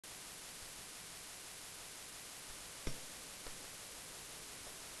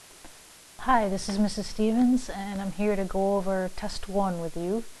Hi, this is Mrs. Stevens, and I'm here to go over Test 1 with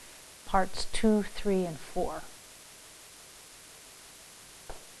you, Parts 2, 3, and 4.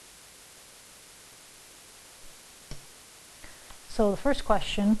 So the first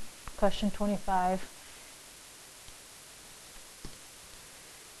question, question 25,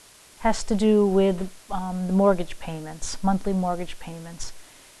 has to do with the mortgage payments, monthly mortgage payments.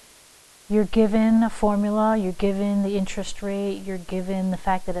 You're given a formula, you're given the interest rate, you're given the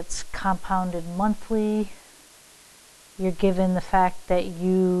fact that it's compounded monthly, you're given the fact that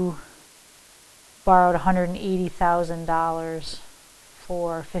you borrowed $180,000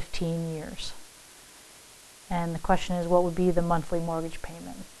 for 15 years. And the question is, what would be the monthly mortgage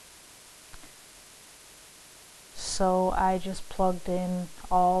payment? So I just plugged in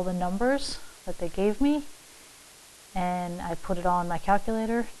all the numbers that they gave me, and I put it on my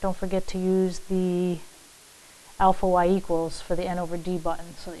calculator. Don't forget to use the alpha y equals for the n over d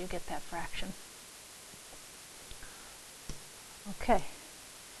button so that you get that fraction. Okay.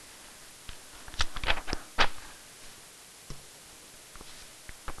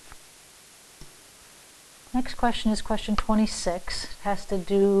 Next question is question 26. It has to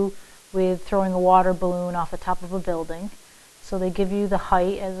do with throwing a water balloon off the top of a building. So they give you the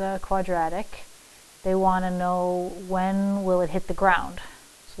height as a quadratic. They want to know when will it hit the ground.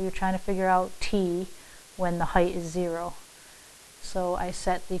 So you're trying to figure out t when the height is 0. So I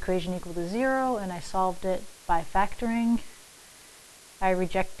set the equation equal to 0 and I solved it by factoring. I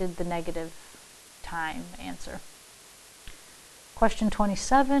rejected the negative time answer. Question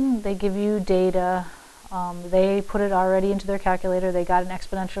 27, they give you data. They put it already into their calculator. They got an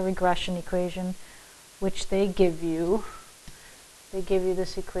exponential regression equation, which they give you. They give you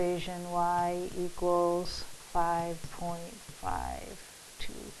this equation, y equals 5.528,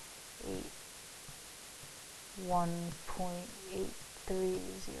 1.830 to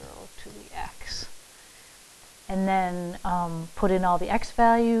the x. And then put in all the x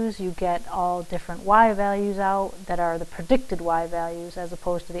values. You get all different y values out that are the predicted y values as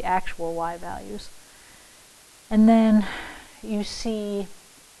opposed to the actual y values. And then you see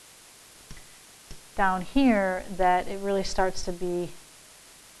down here that it really starts to be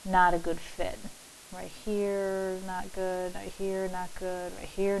not a good fit. Right here, not good. Right here, not good. Right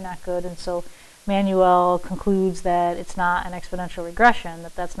here, not good. And so Manuel concludes that it's not an exponential regression,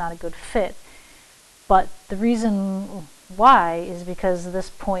 that that's not a good fit. But the reason why is because this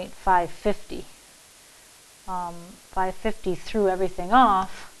point 550. 550 threw everything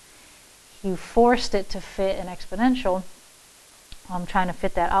off. You forced it to fit an exponential. I'm trying to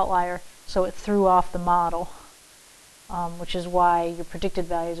fit that outlier, so it threw off the model, which is why your predicted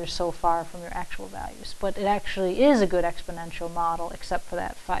values are so far from your actual values. But it actually is a good exponential model, except for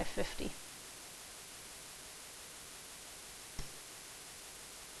that 550.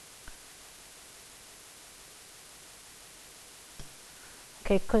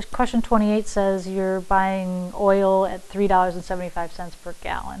 Okay, question 28 says you're buying oil at $3.75 per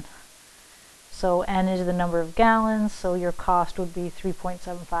gallon. So N is the number of gallons, so your cost would be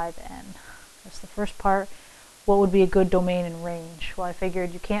 3.75 N. That's the first part. What would be a good domain and range? Well, I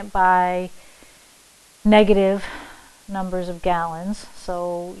figured you can't buy negative numbers of gallons,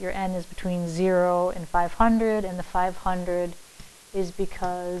 so your N is between 0 and 500, and the 500 is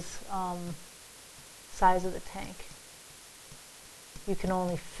because size of the tank. You can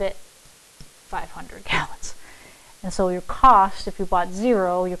only fit 500 gallons. And so your cost, if you bought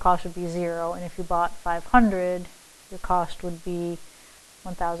 0, your cost would be 0. And if you bought 500, your cost would be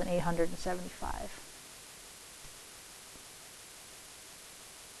 1,875.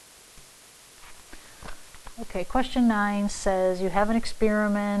 Okay, question 9 says you have an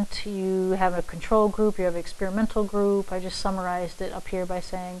experiment, you have a control group, you have an experimental group. I just summarized it up here by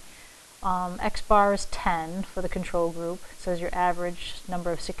saying X bar is 10 for the control group. It says your average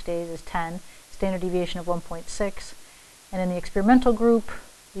number of 6 days is 10. Standard deviation of 1.6, and in the experimental group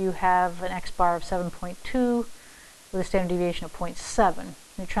you have an X bar of 7.2 with a standard deviation of 0.7.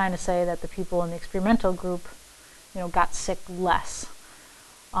 You're trying to say that the people in the experimental group, got sick less.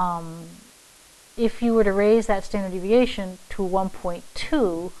 If you were to raise that standard deviation to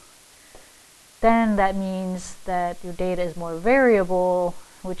 1.2, then that means that your data is more variable,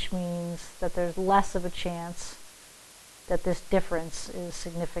 which means that there's less of a chance that this difference is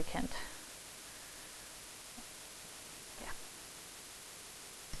significant.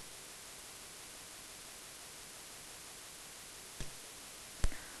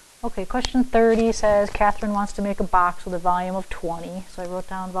 Okay, question 30 says Catherine wants to make a box with a volume of 20. So I wrote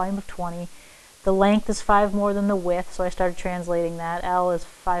down volume of 20. The length is 5 more than the width, so I started translating that. L is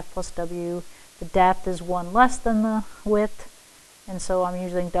 5 plus W. The depth is 1 less than the width. and so I'm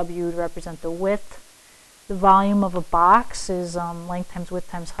using W to represent the width. The volume of a box is length times width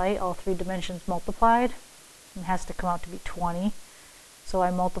times height, all three dimensions multiplied. It has to come out to be 20. So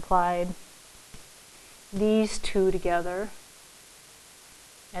I multiplied these two together,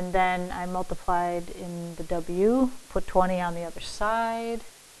 and then I multiplied in the W, put 20 on the other side.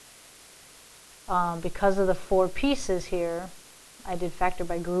 Because of the 4 pieces here, I did factor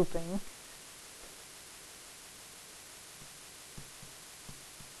by grouping.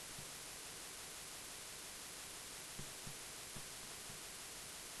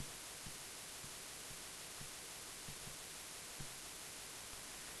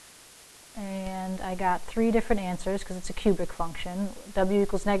 And I got 3 different answers because it's a cubic function. W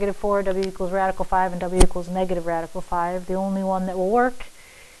equals -4, W equals radical 5, and W equals negative radical 5. The only one that will work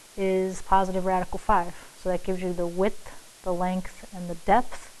is positive radical 5. So that gives you the width, the length, and the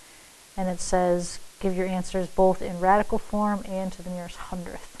depth. And it says give your answers both in radical form and to the nearest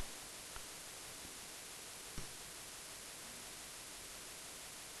hundredth.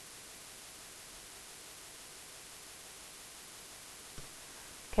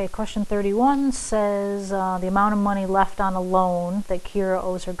 Okay, question 31 says the amount of money left on a loan that Kira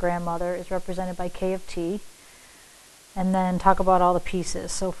owes her grandmother is represented by K of T. And then talk about all the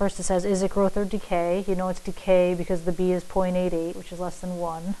pieces. So first it says, is it growth or decay? You know it's decay because the B is 0.88, which is less than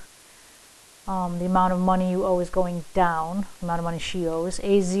 1. The amount of money you owe is going down, the amount of money she owes.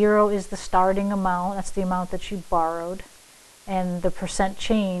 A0 is the starting amount, that's the amount that she borrowed. And the percent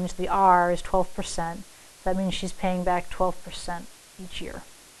change, the R, is 12%. That means she's paying back 12% each year.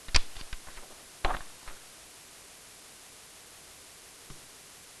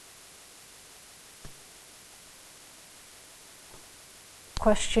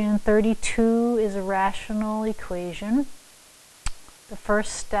 Question 32 is a rational equation. The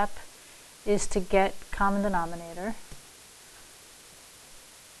first step is to get common denominator.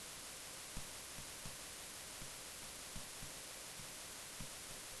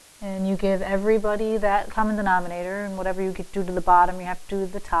 And you give everybody that common denominator, and whatever you do to the bottom, you have to do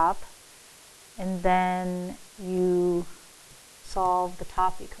to the top. And then you solve the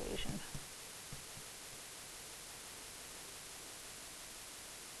top equation.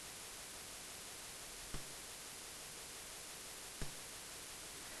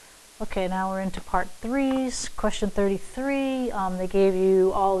 Okay, now we're into part 3's. Question 33, they gave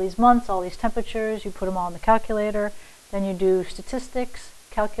you all these months, all these temperatures, you put them all in the calculator, then you do statistics,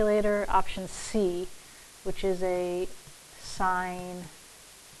 calculator, option C, which is a sine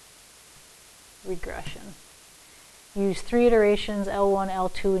regression. Use 3 iterations, L1,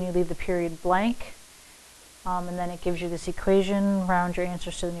 L2, and you leave the period blank. And then it gives you this equation, round your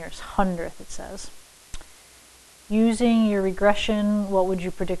answers to the nearest hundredth, it says. Using your regression, what would you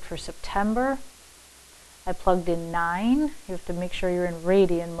predict for September? I plugged in 9. You have to make sure you're in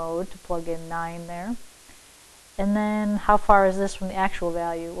radian mode to plug in 9 there. And then how far is this from the actual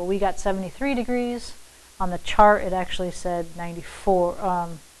value? Well, we got 73 degrees. On the chart, it actually said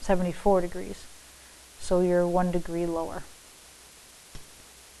 74 degrees. So you're 1 degree lower.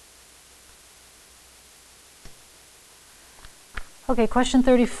 Okay, question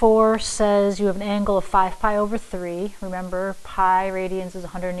 34 says you have an angle of 5 pi over 3. Remember, pi radians is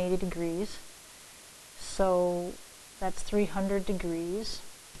 180 degrees. So that's 300 degrees.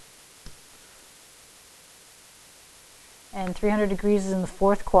 And 300 degrees is in the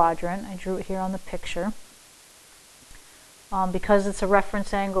 4th quadrant. I drew it here on the picture. Because it's a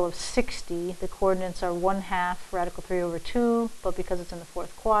reference angle of 60, the coordinates are 1/2 radical 3 over 2, but because it's in the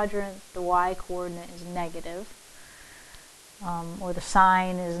 4th quadrant, the y coordinate is negative. Or the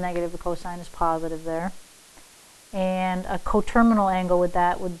sine is negative, the cosine is positive there. And a coterminal angle with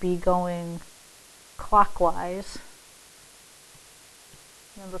that would be going clockwise.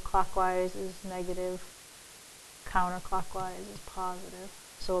 Remember, clockwise is negative, counterclockwise is positive.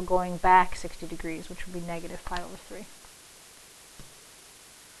 So we're going back 60 degrees, which would be negative pi over 3.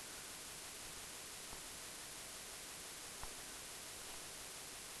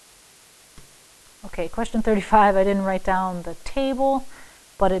 Okay, question 35, I didn't write down the table,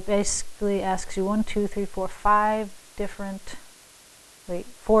 but it basically asks you 4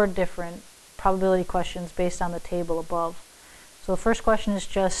 different probability questions based on the table above. So the first question is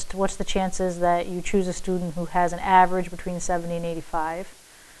just, what's the chances that you choose a student who has an average between 70 and 85?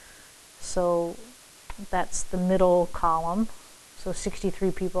 So that's the middle column, so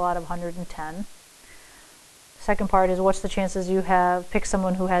 63 people out of 110. Second part is, what's the chances you pick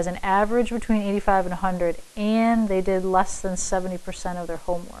someone who has an average between 85 and 100 and they did less than 70% of their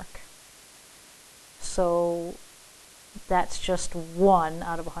homework. So that's just 1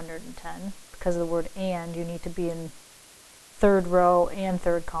 out of 110. Because of the word and, you need to be in third row and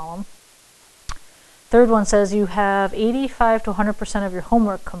third column. Third one says you have 85 to 100% of your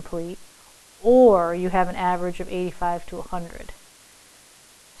homework complete, or you have an average of 85 to 100.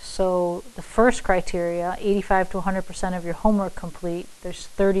 So the first criteria, 85 to 100% of your homework complete, there's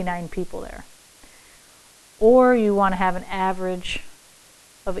 39 people there. Or you want to have an average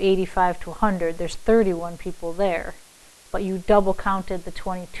of 85 to 100, there's 31 people there, but you double counted the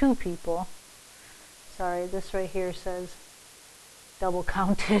 22 people. Sorry, this right here says double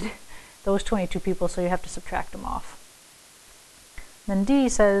counted those 22 people, so you have to subtract them off. Then D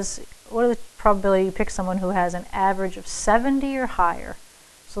says, what are the probability you pick someone who has an average of 70 or higher?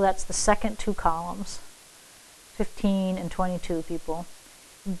 So that's the second two columns, 15 and 22 people,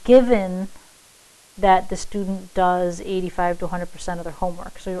 given that the student does 85 to 100% of their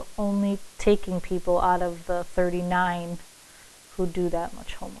homework. So you're only taking people out of the 39 who do that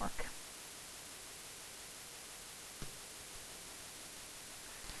much homework.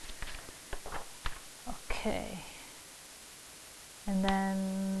 Okay. And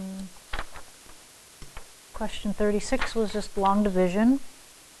then question 36 was just long division.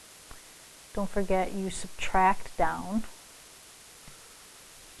 Don't forget you subtract down.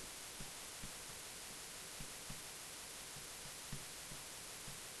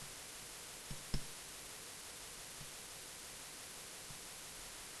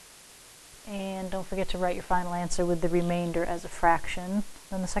 And don't forget to write your final answer with the remainder as a fraction.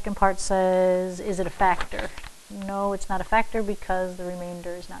 Then the second part says, is it a factor? No, it's not a factor because the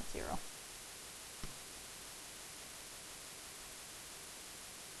remainder is not 0.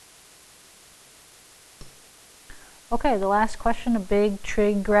 Okay, the last question, a big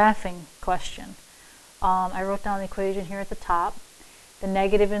trig graphing question. I wrote down the equation here at the top. The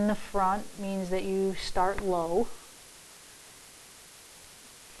negative in the front means that you start low.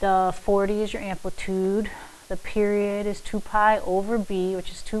 The 40 is your amplitude. The period is 2 pi over b,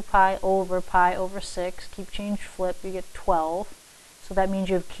 which is 2 pi over 6. Keep, change, flip, you get 12. So that means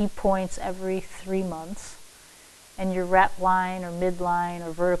you have key points every 3 months. And your rep line or midline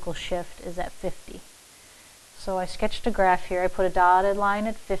or vertical shift is at 50. So I sketched a graph here. I put a dotted line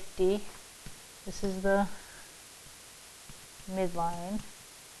at 50. This is the midline.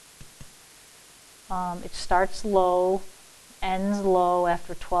 It starts low, ends low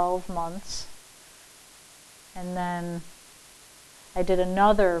after 12 months. And then I did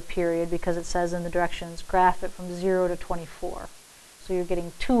another period because it says in the directions, graph it from 0 to 24. So you're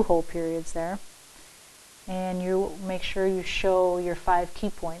getting 2 whole periods there. And you make sure you show your 5 key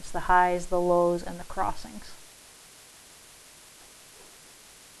points, the highs, the lows, and the crossings.